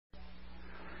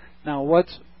Now,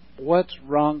 what's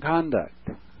wrong conduct?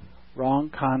 Wrong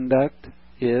conduct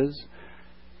is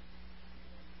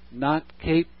not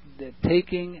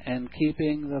taking and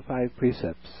keeping the 5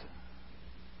 precepts.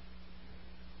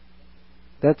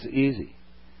 That's easy.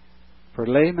 For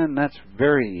laymen, that's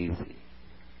very easy.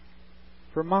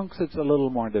 For monks, it's a little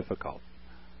more difficult.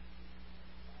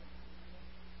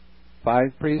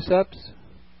 5 precepts: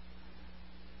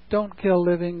 don't kill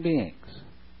living beings.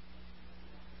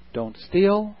 Don't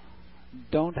steal.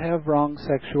 Don't have wrong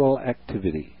sexual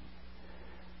activity.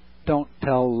 Don't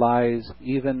tell lies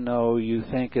even though you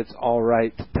think it's all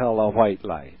right to tell a white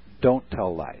lie. Don't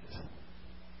tell lies.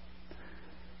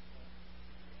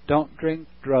 Don't drink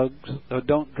drugs, or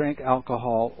don't drink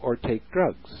alcohol or take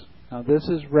drugs. Now this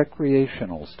is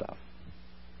recreational stuff.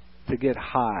 To get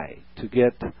high, to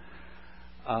get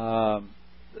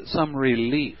some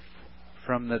relief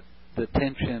from the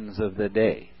tensions of the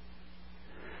day.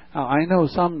 Now I know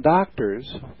some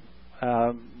doctors,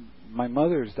 my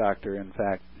mother's doctor in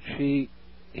fact, he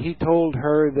told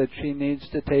her that she needs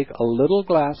to take a little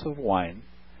glass of wine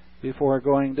before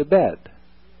going to bed.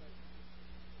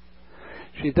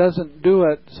 She doesn't do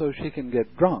it so she can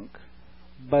get drunk,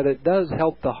 but it does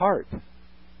help the heart.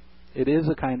 It is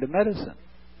a kind of medicine.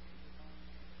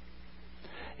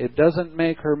 It doesn't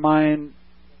make her mind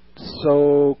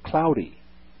so cloudy,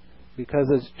 because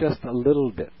it's just a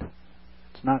little bit.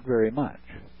 It's not very much.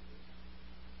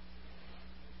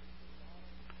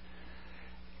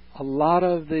 A lot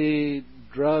of the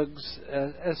drugs,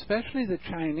 especially the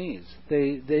Chinese,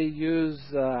 they use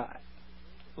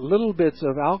little bits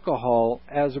of alcohol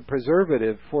as a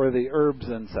preservative for the herbs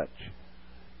and such.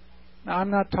 Now, I'm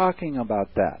not talking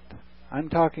about that. I'm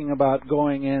talking about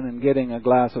going in and getting a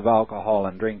glass of alcohol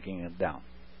and drinking it down.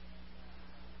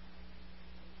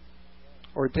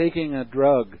 Or taking a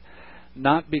drug,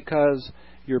 not because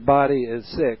your body is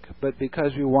sick, but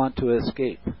because you want to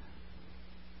escape.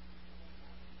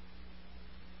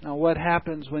 Now, what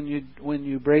happens when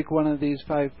you break one of these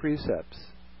 5 precepts?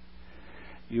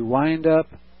 You wind up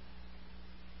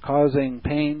causing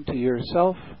pain to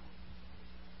yourself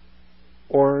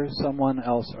or someone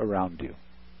else around you.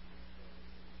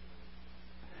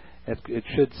 I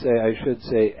should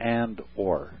say and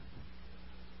or,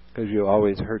 because you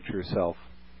always hurt yourself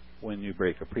when you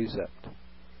break a precept.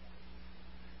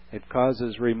 It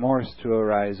causes remorse to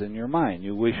arise in your mind.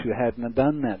 You wish you hadn't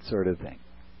done that sort of thing.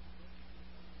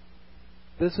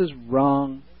 This is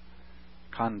wrong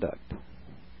conduct.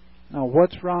 Now,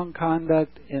 what's wrong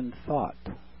conduct in thought?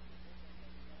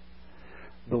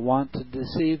 The want to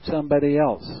deceive somebody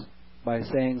else by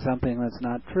saying something that's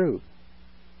not true.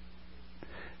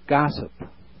 Gossip.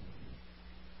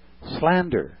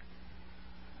 Slander.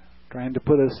 Trying to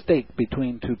put a stake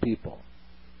between 2 people.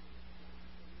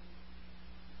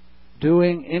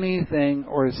 Doing anything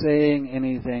or saying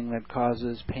anything that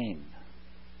causes pain.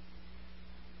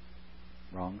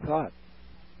 Wrong thought.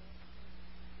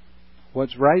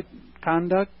 What's right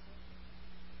conduct?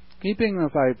 Keeping the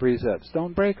 5 precepts.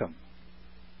 Don't break them.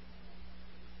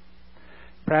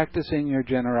 Practicing your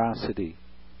generosity.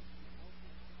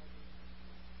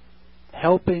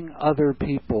 Helping other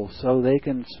people so they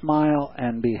can smile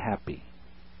and be happy.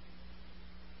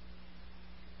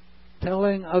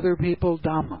 Telling other people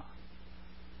Dhamma.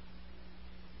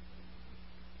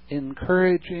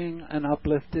 Encouraging an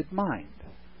uplifted mind.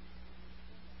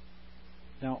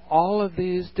 Now, all of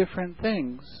these different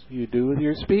things you do with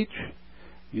your speech,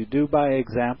 you do by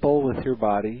example with your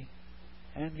body,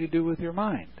 and you do with your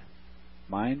mind.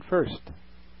 Mind first.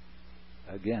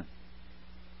 Again.